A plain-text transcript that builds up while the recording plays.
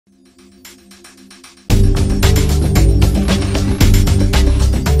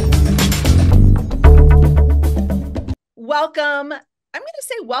Welcome. I'm going to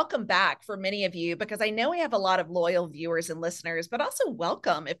say welcome back for many of you because I know we have a lot of loyal viewers and listeners, but also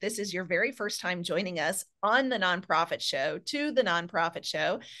welcome if this is your very first time joining us on the Nonprofit Show, to the Nonprofit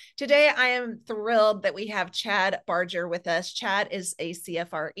Show. Today, I am thrilled that we have Chad Barger with us. Chad is a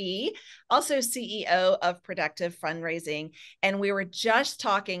CFRE, also CEO of Productive Fundraising. And we were just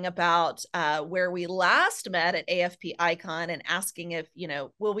talking about where we last met at AFP Icon and asking if,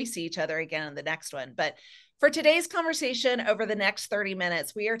 will we see each other again in the next one? But for today's conversation over the next 30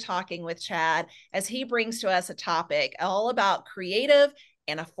 minutes, we are talking with Chad as he brings to us a topic all about creative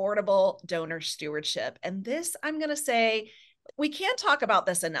and affordable donor stewardship. And this, I'm going to say, we can't talk about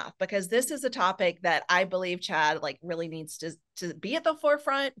this enough because this is a topic that I believe Chad really needs to be at the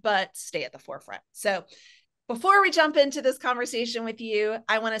forefront, but stay at the forefront. So before we jump into this conversation with you,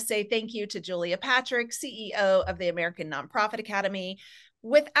 I want to say thank you to Julia Patrick, CEO of the American Nonprofit Academy.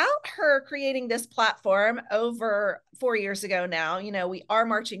 Without her creating this platform over 4 years ago now, we are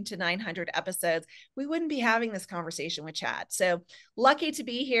marching to 900 episodes. We wouldn't be having this conversation with Chad. So lucky to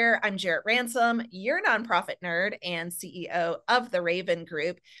be here. I'm Jarrett Ransom, your nonprofit nerd and CEO of the Raven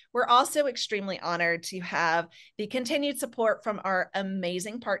Group. We're also extremely honored to have the continued support from our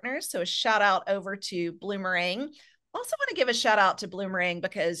amazing partners. So a shout out over to Bloomerang. Also want to give a shout out to Bloomerang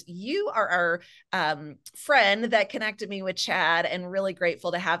because you are our friend that connected me with Chad, and really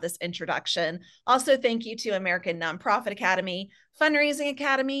grateful to have this introduction. Also, thank you to American Nonprofit Academy, Fundraising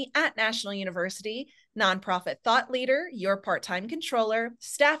Academy at National University, Nonprofit Thought Leader, your part-time controller,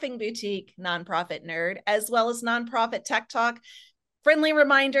 Staffing Boutique, Nonprofit Nerd, as well as Nonprofit Tech Talk. Friendly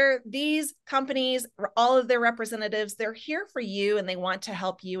reminder, these companies, all of their representatives, they're here for you and they want to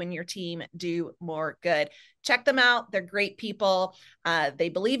help you and your team do more good. Check them out. They're great people. They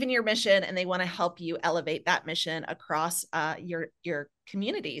believe in your mission and they want to help you elevate that mission across your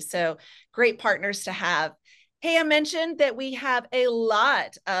community. So great partners to have. Hey, I mentioned that we have a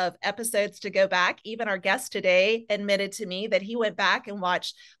lot of episodes to go back. Even our guest today admitted to me that he went back and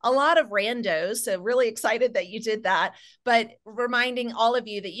watched a lot of randos. So really excited that you did that. But reminding all of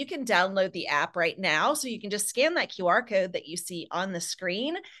you that you can download the app right now. So you can just scan that QR code that you see on the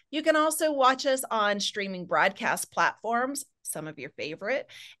screen. You can also watch us on streaming broadcast platforms, some of your favorite,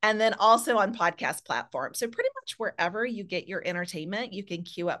 and then also on podcast platforms. So pretty much wherever you get your entertainment, you can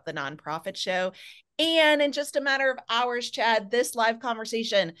queue up the Nonprofit Show. And in just a matter of hours, Chad, this live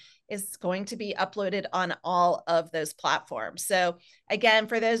conversation is going to be uploaded on all of those platforms. So again,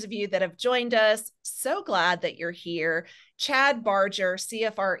 for those of you that have joined us, so glad that you're here. Chad Barger,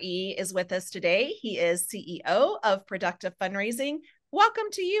 CFRE, is with us today. He is CEO of Productive Fundraising. Welcome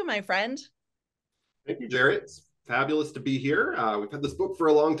to you, my friend. Thank you, Jarrett. It's fabulous to be here. We've had this book for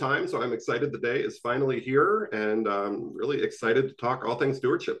a long time, so I'm excited the day is finally here, and I'm really excited to talk all things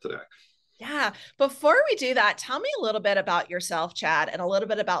stewardship today. Yeah. Before we do that, tell me a little bit about yourself, Chad, and a little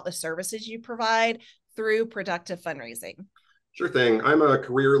bit about the services you provide through Productive Fundraising. Sure thing. I'm a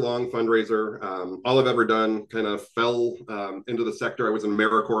career-long fundraiser. All I've ever done kind of fell into the sector. I was an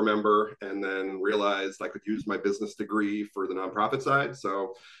AmeriCorps member and then realized I could use my business degree for the nonprofit side.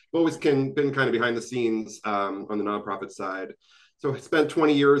 So I've always been kind of behind the scenes on the nonprofit side. So I spent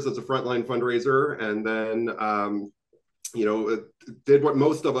 20 years as a frontline fundraiser, and then did what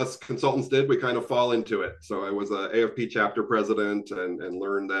most of us consultants did. We kind of fall into it. So I was a AFP chapter president and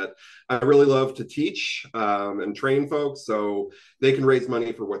learned that I really love to teach and train folks so they can raise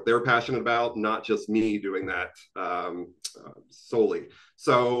money for what they're passionate about, not just me doing that solely.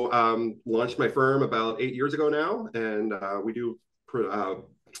 So launched my firm about 8 years ago now, and we do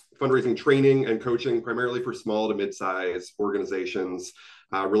fundraising training and coaching primarily for small to mid-size organizations.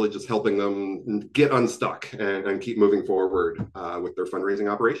 Really just helping them get unstuck and keep moving forward with their fundraising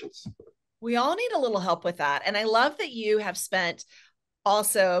operations. We all need a little help with that. And I love that you have spent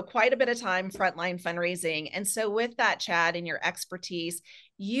also quite a bit of time frontline fundraising. And so with that, Chad, and your expertise,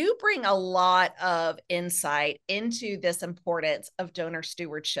 you bring a lot of insight into this importance of donor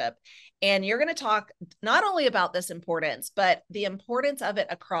stewardship. And you're going to talk not only about this importance, but the importance of it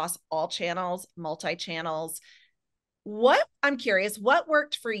across all channels, multi-channels. I'm curious, what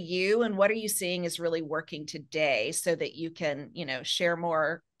worked for you and what are you seeing is really working today so that you can, share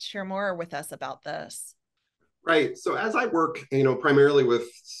more with us about this? Right. So as I work, primarily with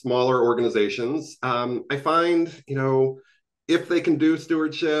smaller organizations, I find, if they can do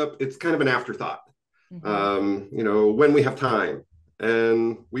stewardship, it's kind of an afterthought, when we have time,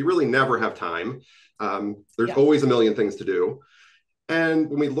 and we really never have time. There's always a million things to do.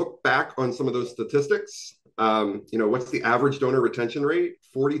 And when we look back on some of those statistics, What's the average donor retention rate?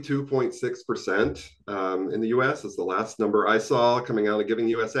 42.6% in the US is the last number I saw coming out of Giving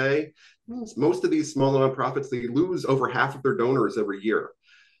USA. Most of these small nonprofits, they lose over half of their donors every year.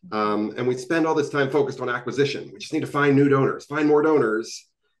 And we spend all this time focused on acquisition. We just need to find new donors, find more donors,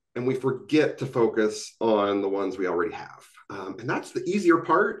 and we forget to focus on the ones we already have. And that's the easier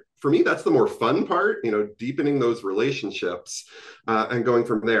part. For me, that's the more fun part, deepening those relationships and going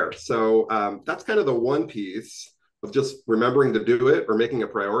from there. So that's kind of the one piece of just remembering to do it or making a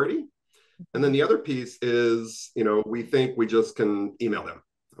priority. And then the other piece is, we think we just can email them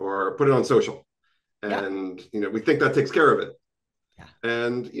or put it on social. And, we think that takes care of it.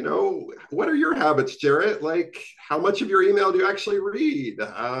 And, what are your habits, Jarrett? Like, how much of your email do you actually read?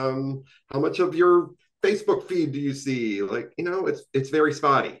 How much of your Facebook feed do you see? Like, it's very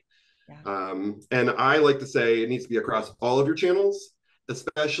spotty. And I like to say it needs to be across all of your channels,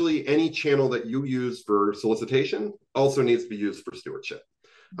 especially any channel that you use for solicitation also needs to be used for stewardship.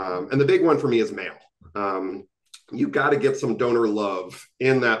 And the big one for me is mail. You've got to get some donor love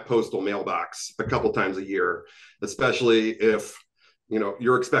in that postal mailbox a couple times a year, especially if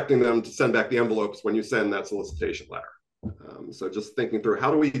you're expecting them to send back the envelopes when you send that solicitation letter. So just thinking through,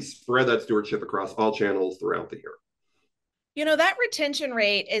 how do we spread that stewardship across all channels throughout the year? That retention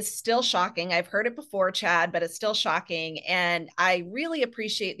rate is still shocking. I've heard it before, Chad, but it's still shocking. And I really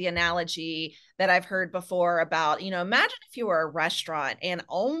appreciate the analogy that I've heard before about, imagine if you were a restaurant and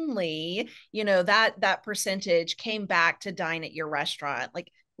only, that percentage came back to dine at your restaurant.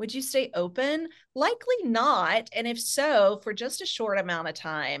 Like, would you stay open? Likely not. And if so, for just a short amount of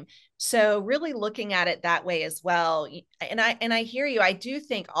time. So really looking at it that way as well. And I hear you. I do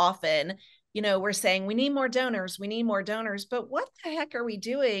think often, we're saying we need more donors, but what the heck are we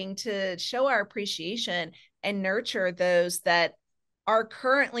doing to show our appreciation and nurture those that are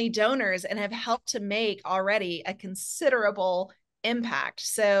currently donors and have helped to make already a considerable impact?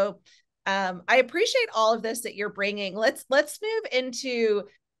 So I appreciate all of this that you're bringing. Let's move into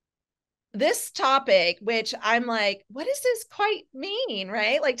this topic, which I'm like, what does this quite mean,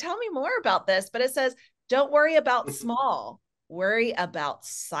 right? Like, tell me more about this. But it says, don't worry about small, worry about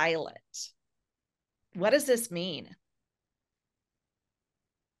silent. What does this mean?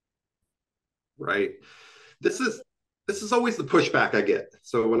 Right. This is always the pushback I get.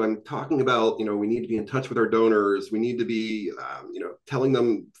 So when I'm talking about, we need to be in touch with our donors, we need to be, telling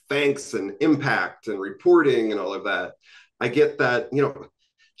them thanks and impact and reporting and all of that. I get that,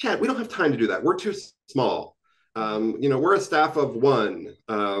 Chad, we don't have time to do that. We're too small. We're a staff of one.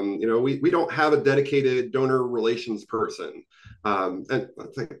 We don't have a dedicated donor relations person. And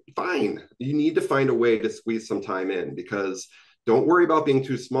it's like, fine, you need to find a way to squeeze some time in, because don't worry about being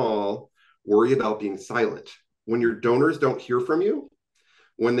too small, worry about being silent. When your donors don't hear from you,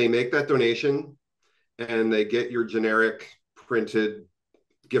 when they make that donation and they get your generic printed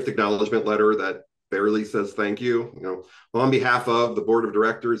gift acknowledgement letter that barely says thank you, on behalf of the board of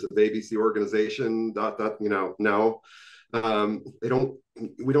directors of ABC organization, no.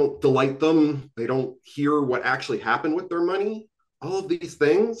 We don't delight them. They don't hear what actually happened with their money. All of these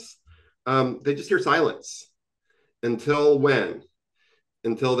things, they just hear silence. Until when?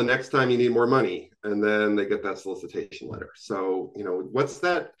 Until the next time you need more money. And then they get that solicitation letter. So, what's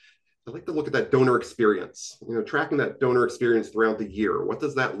that? I like to look at that donor experience, tracking that donor experience throughout the year. What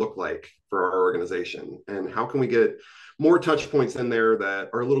does that look like for our organization? And how can we get more touch points in there that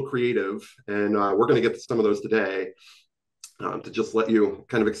are a little creative? And we're going to get to some of those today to just let you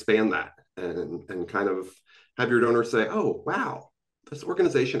kind of expand that and kind of have your donors say, oh, wow, this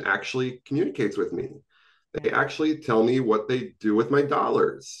organization actually communicates with me. They actually tell me what they do with my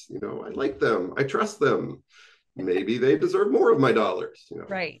dollars. I like them. I trust them. Maybe they deserve more of my dollars,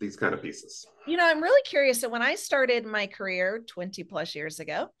 right. These kind of pieces. I'm really curious. So when I started my career 20 plus years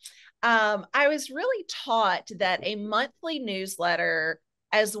ago, I was really taught that a monthly newsletter,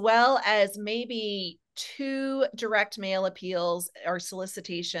 as well as maybe 2 direct mail appeals or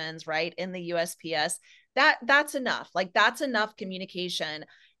solicitations, right, in the USPS, that's enough. Like, that's enough communication.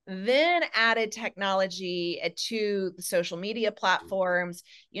 Then added technology to the social media platforms,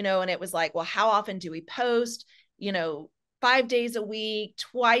 and it was like, well, how often do we post? 5 days a week,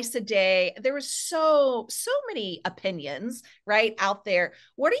 twice a day. There was so many opinions right out there.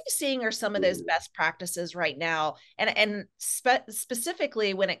 What are you seeing are some of those best practices right now? And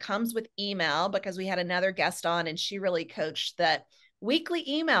specifically when it comes with email, because we had another guest on and she really coached that weekly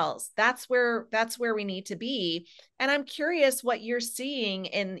emails. That's where we need to be. And I'm curious what you're seeing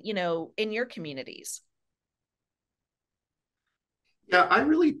in your communities. Yeah, I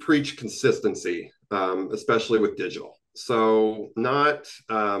really preach consistency, especially with digital. So not,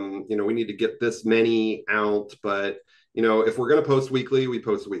 we need to get this many out, but if we're going to post weekly, we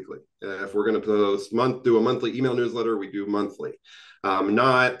post weekly. If we're going to do a monthly email newsletter, we do monthly.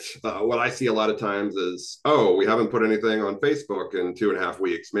 Not what I see a lot of times is, oh, we haven't put anything on Facebook in 2.5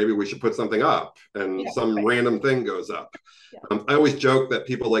 weeks. Maybe we should put something up, and Yeah, some right. random thing goes up. Yeah. I always joke that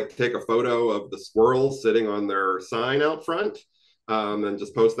people like to take a photo of the squirrel sitting on their sign out front, and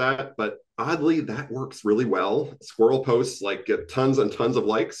just post that. But oddly, that works really well. Squirrel posts like get tons and tons of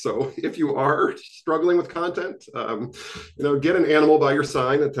likes. So if you are struggling with content, get an animal by your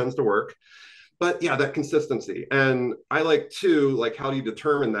sign. It tends to work. But yeah, that consistency. And I like how do you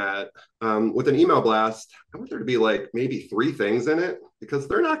determine that? With an email blast, I want there to be like maybe 3 things in it, because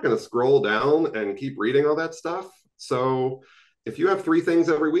they're not going to scroll down and keep reading all that stuff. So if you have 3 things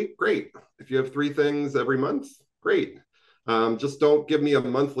every week, great. If you have 3 things every month, great. Just don't give me a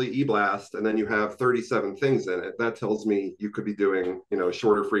monthly e-blast and then you have 37 things in it. That tells me you could be doing,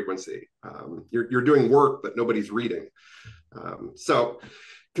 shorter frequency. You're doing work that nobody's reading. So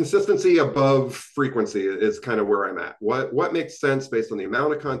consistency above frequency is kind of where I'm at. What makes sense based on the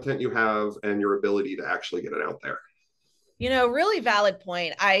amount of content you have and your ability to actually get it out there? Really valid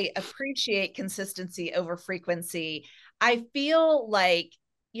point. I appreciate consistency over frequency. I feel like,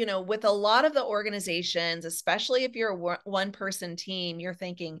 with a lot of the organizations, especially if you're a one person team, you're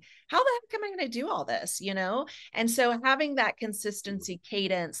thinking, how the heck am I going to do all this? And so having that consistency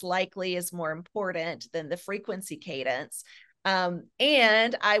cadence likely is more important than the frequency cadence.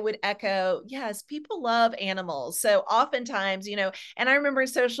 And I would echo, yes, people love animals. So oftentimes, and I remember in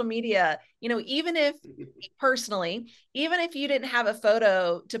social media, even if personally, even if you didn't have a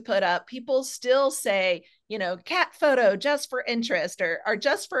photo to put up, people still say, cat photo just for interest or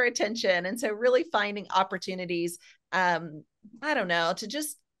just for attention. And so really finding opportunities, I don't know, to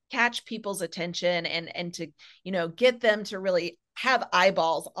just catch people's attention and to, get them to really have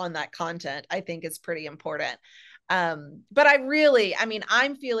eyeballs on that content, I think is pretty important. But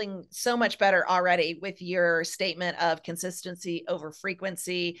I'm feeling so much better already with your statement of consistency over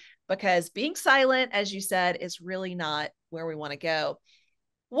frequency, because being silent, as you said, is really not where we want to go.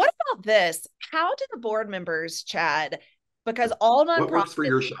 What about this? How do the board members, Chad? Because all What works for nonprofits,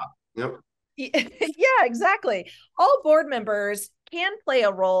 your shop? Yep. yeah, exactly. All board members can play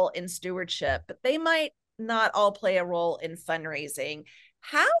a role in stewardship, but they might not all play a role in fundraising.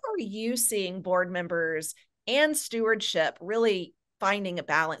 How are you seeing board members and stewardship really finding a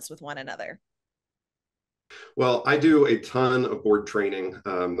balance with one another? Well, I do a ton of board training.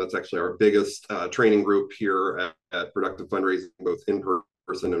 That's actually our biggest training group here at Productive Fundraising, both in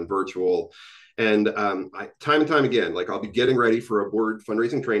person and virtual. And time and time again, like I'll be getting ready for a board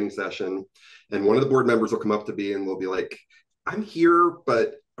fundraising training session, and one of the board members will come up to me and they'll be like, I'm here,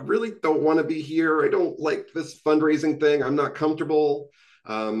 but I really don't want to be here. I don't like this fundraising thing. I'm not comfortable.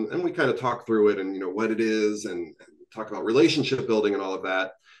 And we kind of talk through it and what it is and talk about relationship building and all of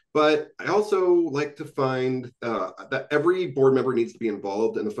that. But I also like to find that every board member needs to be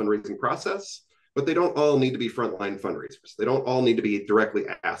involved in the fundraising process, but they don't all need to be frontline fundraisers. They don't all need to be directly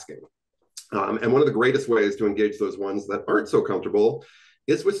asking. And one of the greatest ways to engage those ones that aren't so comfortable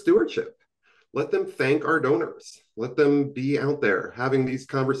is with stewardship. Let them thank our donors. Let them be out there having these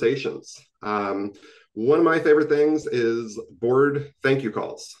conversations. One of my favorite things is board thank you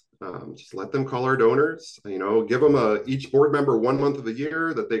calls. Just let them call our donors, give them each board member 1 month of the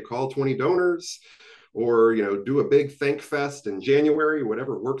year that they call 20 donors, or, do a big thank fest in January,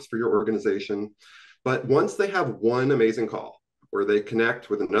 whatever works for your organization. But once they have one amazing call where they connect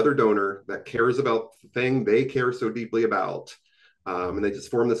with another donor that cares about the thing they care so deeply about, and they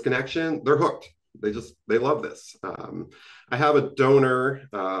just form this connection, they're hooked. They love this. I have a donor,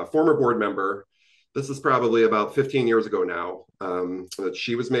 former board member. This is probably about 15 years ago now, that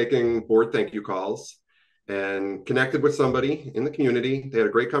she was making board thank you calls and connected with somebody in the community. They had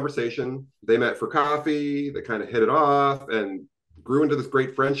a great conversation. They met for coffee. They kind of hit it off and grew into this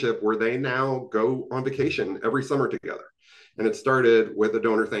great friendship where they now go on vacation every summer together. And it started with a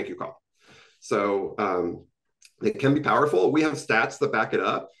donor thank you call. So it can be powerful. We have stats that back it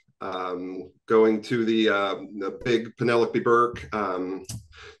up. Going to the big Penelope Burke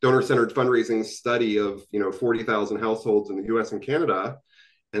donor-centered fundraising study of 40,000 households in the U.S. and Canada,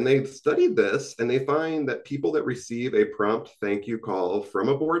 and they've studied this, and they find that people that receive a prompt thank you call from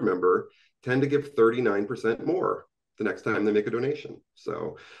a board member tend to give 39% more the next time they make a donation.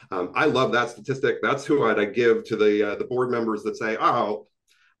 So I love that statistic. That's who I'd give to the board members that say, oh,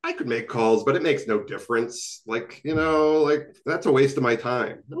 I could make calls, but it makes no difference. Like that's a waste of my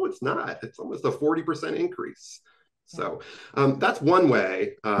time. No, it's not. It's almost a 40% increase. So that's one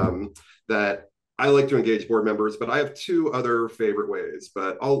way that I like to engage board members, but I have two other favorite ways.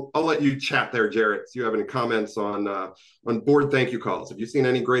 But I'll let you chat there, Jarrett. Do you have any comments on board thank you calls? Have you seen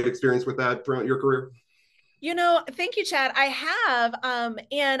any great experience with that throughout your career? Thank you, Chad. I have,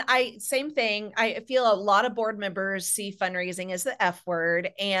 and same thing. I feel a lot of board members see fundraising as the F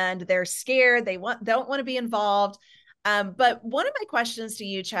word, and they're scared. Don't want to be involved. But one of my questions to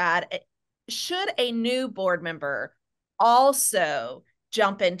you, Chad, should a new board member also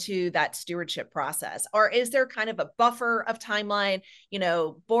jump into that stewardship process, or is there kind of a buffer of timeline?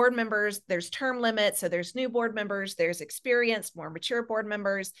 Board members, there's term limits, so there's new board members, there's experienced, more mature board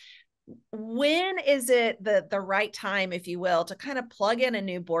members. When is it the right time, if you will, to kind of plug in a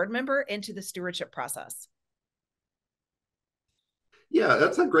new board member into the stewardship process? Yeah,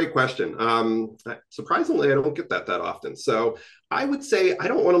 that's a great question. Surprisingly, I don't get that often. So I would say I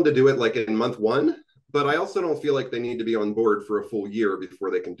don't want them to do it like in month one, but I also don't feel like they need to be on board for a full year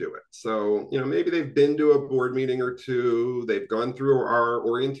before they can do it. So, maybe they've been to a board meeting or two, they've gone through our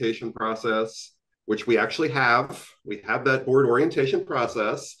orientation process, which we actually have. We have that board orientation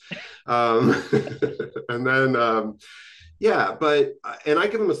process. Um, and then, and I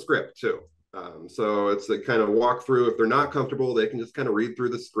give them a script too. So it's a kind of walk through. If they're not comfortable, they can just kind of read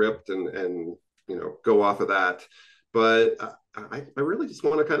through the script and go off of that. But I really just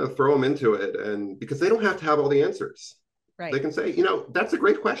want to kind of throw them into it, and because they don't have to have all the answers. Right. They can say, that's a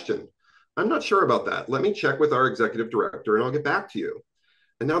great question. I'm not sure about that. Let me check with our executive director and I'll get back to you.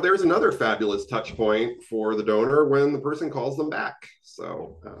 And now there's another fabulous touch point for the donor when the person calls them back.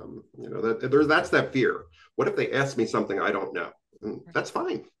 So, that's that fear. What if they ask me something I don't know? And that's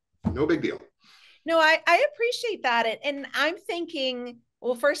fine. No big deal. No, I appreciate that. And I'm thinking,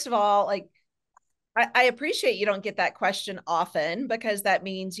 well, first of all, like, I appreciate you don't get that question often, because that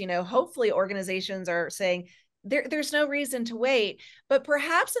means, hopefully organizations are saying there's no reason to wait. But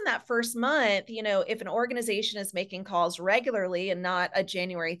perhaps in that first month, if an organization is making calls regularly and not a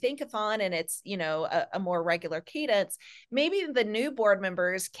January think-a-thon, and it's, a more regular cadence, maybe the new board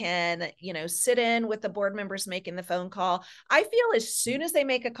members can, sit in with the board members making the phone call. I feel as soon as they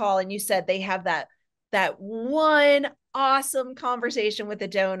make a call, and you said they have that one awesome conversation with the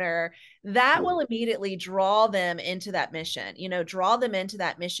donor, that will immediately draw them into that mission, draw them into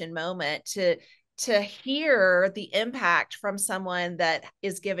that mission moment to hear the impact from someone that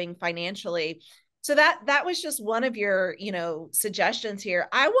is giving financially. So that was just one of your, suggestions here.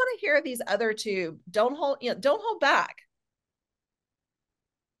 I want to hear these other two. Don't hold back.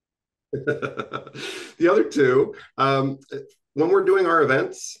 The other two, when we're doing our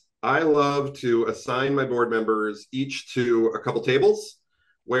events, I love to assign my board members each to a couple tables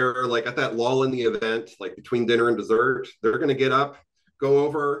where, like, at that lull in the event, like between dinner and dessert, they're going to get up, go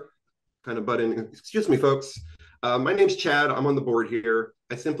over, kind of butt in. Excuse me, folks. My name's Chad. I'm on the board here.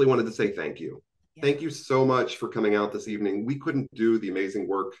 I simply wanted to say thank you. Yeah. Thank you so much for coming out this evening. We couldn't do the amazing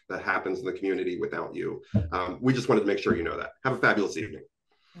work that happens in the community without you. We just wanted to make sure you know that. Have a fabulous evening.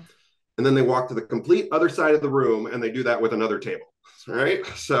 Yeah. And then they walk to the complete other side of the room and they do that with another table. All right.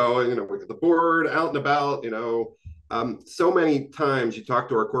 So, we get the board out and about, so many times you talk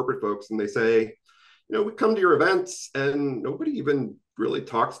to our corporate folks and they say, we come to your events and nobody even really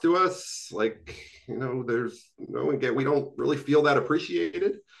talks to us. Like, there's we don't really feel that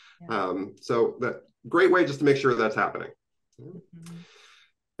appreciated. Yeah. So that great way just to make sure that's happening. Mm-hmm.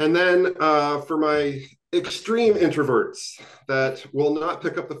 And then for my extreme introverts that will not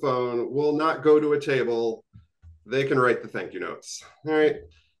pick up the phone, will not go to a table, they can write the thank you notes. All right.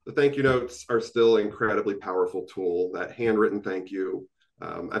 The thank you notes are still an incredibly powerful tool, that handwritten thank you.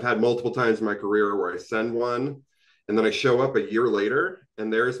 I've had multiple times in my career where I send one and then I show up a year later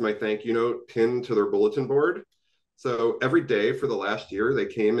and there's my thank you note pinned to their bulletin board. So every day for the last year, they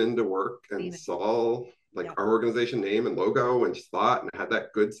came into work and saw our organization name and logo and just thought and had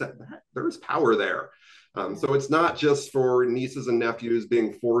that good set. There's power there. So it's not just for nieces and nephews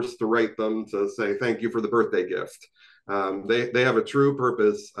being forced to write them to say thank you for the birthday gift. They have a true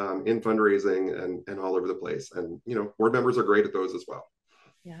purpose in fundraising and all over the place. And, board members are great at those as well.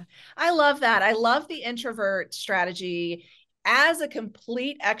 Yeah, I love that. I love the introvert strategy. As a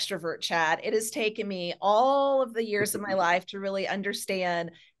complete extrovert, Chad, it has taken me all of the years of my life to really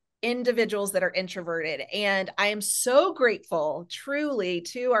understand individuals that are introverted. And I am so grateful, truly,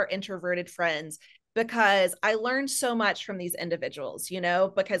 to our introverted friends, because I learned so much from these individuals,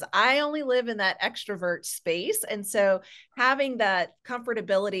 because I only live in that extrovert space. And so having that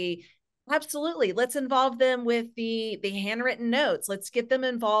comfortability, Absolutely. Let's involve them with the handwritten notes. Let's get them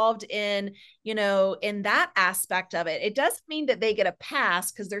involved in, in that aspect of it. It doesn't mean that they get a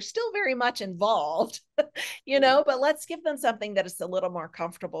pass because they're still very much involved, but let's give them something that is a little more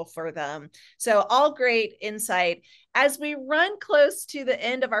comfortable for them. So all great insight. As we run close to the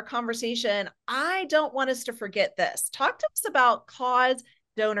end of our conversation, I don't want us to forget this. Talk to us about cause,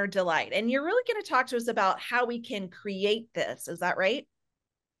 donor, delight. And you're really going to talk to us about how we can create this. Is that right?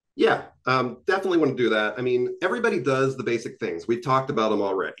 Yeah, definitely want to do that. I mean, everybody does the basic things. We've talked about them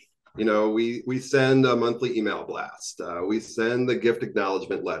already. We send a monthly email blast. We send the gift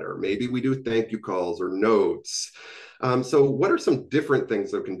acknowledgement letter. Maybe we do thank you calls or notes. So what are some different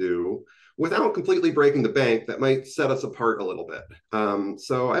things that we can do without completely breaking the bank that might set us apart a little bit?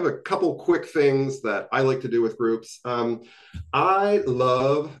 So I have a couple quick things that I like to do with groups. I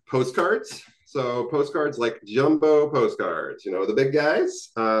love postcards. So postcards like jumbo postcards, the big guys,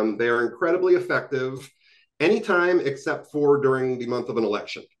 they are incredibly effective anytime except for during the month of an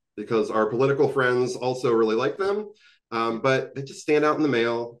election, because our political friends also really like them. But they just stand out in the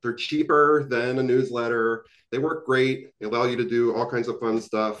mail. They're cheaper than a newsletter. They work great. They allow you to do all kinds of fun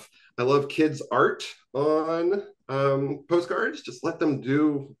stuff. I love kids' art on postcards. Just let them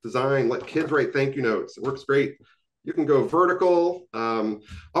do design. Let kids write thank you notes. It works great. You can go vertical,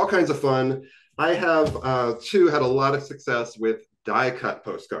 all kinds of fun. I have too had a lot of success with die cut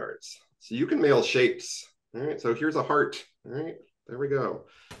postcards. So you can mail shapes. All right, so here's a heart. All right, there we go.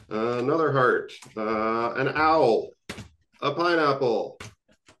 Another heart, an owl, a pineapple,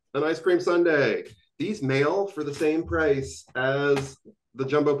 an ice cream sundae. These mail for the same price as the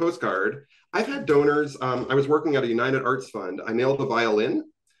jumbo postcard. I've had donors, I was working at a United Arts Fund. I mailed a violin.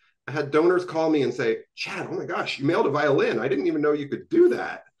 I had donors call me and say, Chad, oh my gosh, you mailed a violin. I didn't even know you could do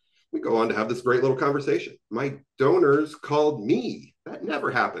that. We go on to have this great little conversation. My donors called me. That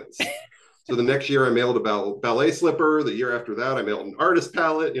never happens. So the next year I mailed a ballet slipper. The year after that, I mailed an artist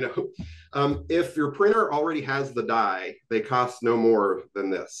palette. If your printer already has the die, they cost no more than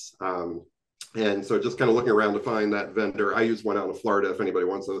this. And so just kind of looking around to find that vendor. I use one out of Florida. If anybody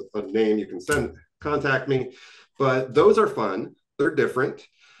wants a name, you can contact me. But those are fun. They're different.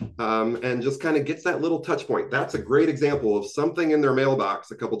 And just kind of gets that little touch point. That's a great example of something in their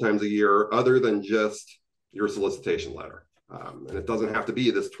mailbox a couple times a year other than just your solicitation letter. And it doesn't have to be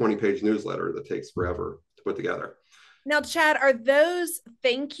this 20-page newsletter that takes forever to put together. Now, Chad, are those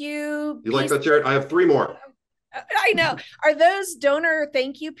thank you? You like that, Jared? I have 3 more. I know. Are those donor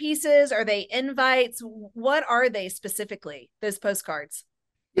thank you pieces? Are they invites? What are they specifically, those postcards?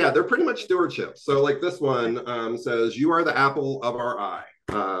 Yeah, they're pretty much stewardship. So like this one says, you are the apple of our eye.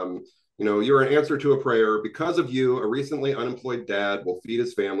 You're an answer to a prayer. Because of you, a recently unemployed dad will feed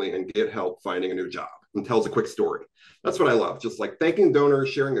his family and get help finding a new job, and tells a quick story. That's what I love. Just like thanking donors,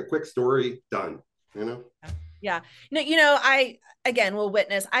 sharing a quick story, done. Yeah. No, I again will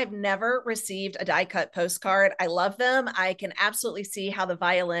witness. I've never received a die cut postcard. I love them. I can absolutely see how the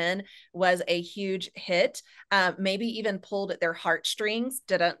violin was a huge hit. Maybe even pulled at their heartstrings.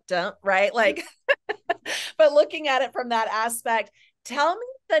 Dun, right? Like, but looking at it from that aspect, tell me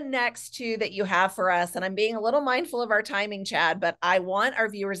the next 2 that you have for us. And I'm being a little mindful of our timing, Chad, but I want our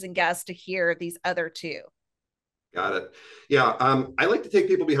viewers and guests to hear these other 2. Got it. Yeah. I like to take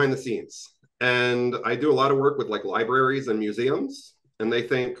people behind the scenes. And I do a lot of work with like libraries and museums. And they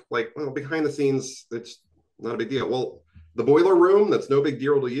think like, well, behind the scenes, it's not a big deal. Well, the boiler room, that's no big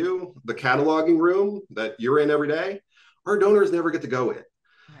deal to you. The cataloging room that you're in every day, our donors never get to go in.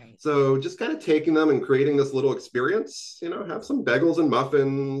 Right. So just kind of taking them and creating this little experience, have some bagels and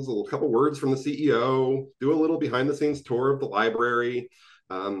muffins, a couple words from the CEO, do a little behind the scenes tour of the library,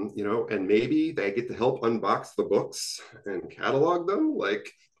 and maybe they get to help unbox the books and catalog them. Like,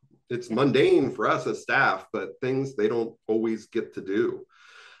 it's mundane for us as staff, but things they don't always get to do.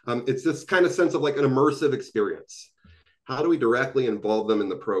 It's this kind of sense of like an immersive experience. How do we directly involve them in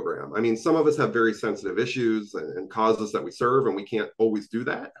the program? I mean, some of us have very sensitive issues and causes that we serve, and we can't always do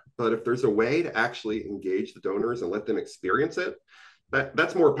that. But if there's a way to actually engage the donors and let them experience it,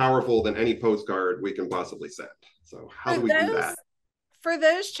 that's more powerful than any postcard we can possibly send. So how do we do that? For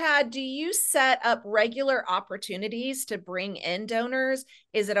those, Chad, do you set up regular opportunities to bring in donors?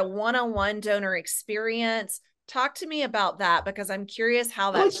 Is it a one-on-one donor experience? Talk to me about that, because I'm curious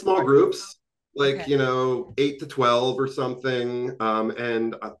how that's small groups, like, 8 to 12 or something.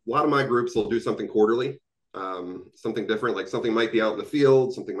 And a lot of my groups will do something quarterly, something different, like something might be out in the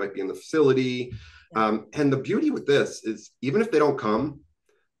field, something might be in the facility. And the beauty with this is even if they don't come,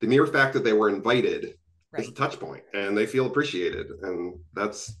 the mere fact that they were invited is a touch point, and they feel appreciated, and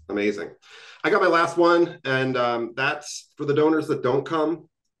that's amazing. I got my last one, and that's for the donors that don't come.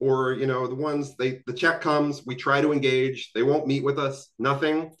 or the ones the check comes, we try to engage, they won't meet with us,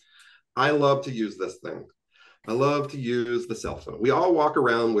 nothing. I love to use this thing. I love to use the cell phone. We all walk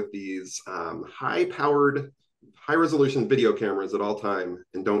around with these high-powered, high-resolution video cameras at all time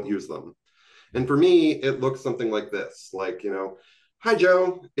and don't use them. And for me, it looks something like this, like, hi,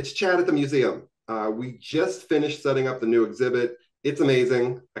 Joe, it's Chad at the museum. We just finished setting up the new exhibit. It's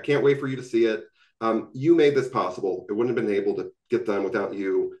amazing. I can't wait for you to see it. You made this possible. It wouldn't have been able to get done without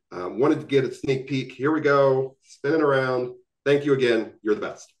you. Wanted to get a sneak peek. Here we go. Spinning around. Thank you again. You're the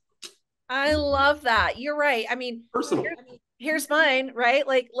best. I love that. You're right. I mean, Personal. here's mine, right?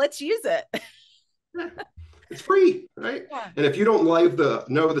 Like, let's use it. It's free, right? Yeah. And if you don't know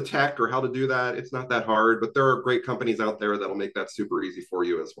the tech or how to do that, it's not that hard. But there are great companies out there that'll make that super easy for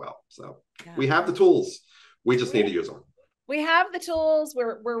you as well. So we have the tools. We just need to use them. We have the tools.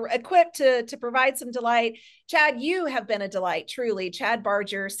 We're equipped to provide some delight. Chad, you have been a delight, truly. Chad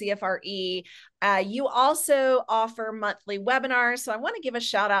Barger, CFRE. You also offer monthly webinars. So I want to give a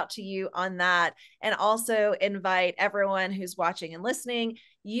shout out to you on that, and also invite everyone who's watching and listening.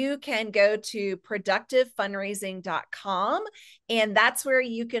 You can go to productivefundraising.com, and that's where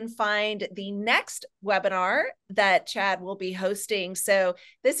you can find the next webinar that Chad will be hosting. So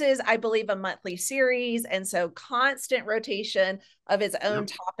this is, I believe, a monthly series, and so constant rotation of his own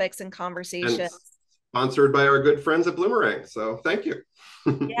topics and conversations. And sponsored by our good friends at Bloomerang. So thank you.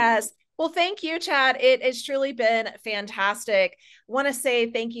 Yes. Well, thank you, Chad. It has truly been fantastic. Want to say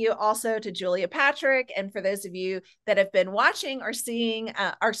thank you also to Julia Patrick. And for those of you that have been watching or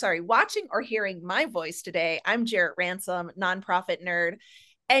watching or hearing my voice today, I'm Jarrett Ransom, nonprofit nerd.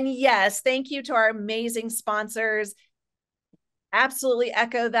 And yes, thank you to our amazing sponsors. Absolutely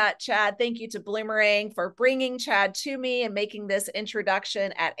echo that, Chad. Thank you to Bloomerang for bringing Chad to me and making this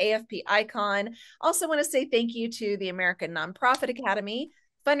introduction at AFP Icon. Also want to say thank you to the American Nonprofit Academy,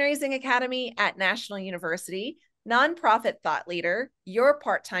 Fundraising Academy at National University, Nonprofit Thought Leader, Your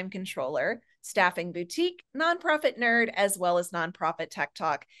Part-Time Controller, Staffing Boutique, Nonprofit Nerd, as well as Nonprofit Tech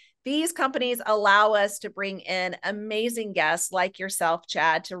Talk. These companies allow us to bring in amazing guests like yourself,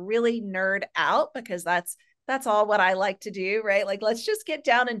 Chad, to really nerd out, because that's all what I like to do, right? Like, let's just get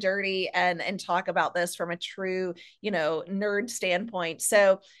down and dirty and talk about this from a true, nerd standpoint.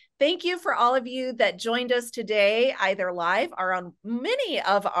 So thank you for all of you that joined us today, either live or on many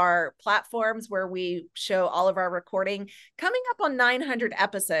of our platforms where we show all of our recording, coming up on 900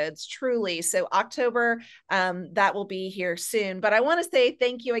 episodes, truly. So October, that will be here soon. But I want to say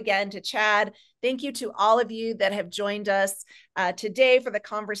thank you again to Chad. Thank you to all of you that have joined us today for the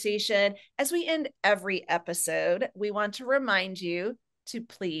conversation. As we end every episode, we want to remind you to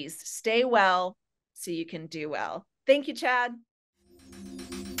please stay well so you can do well. Thank you, Chad.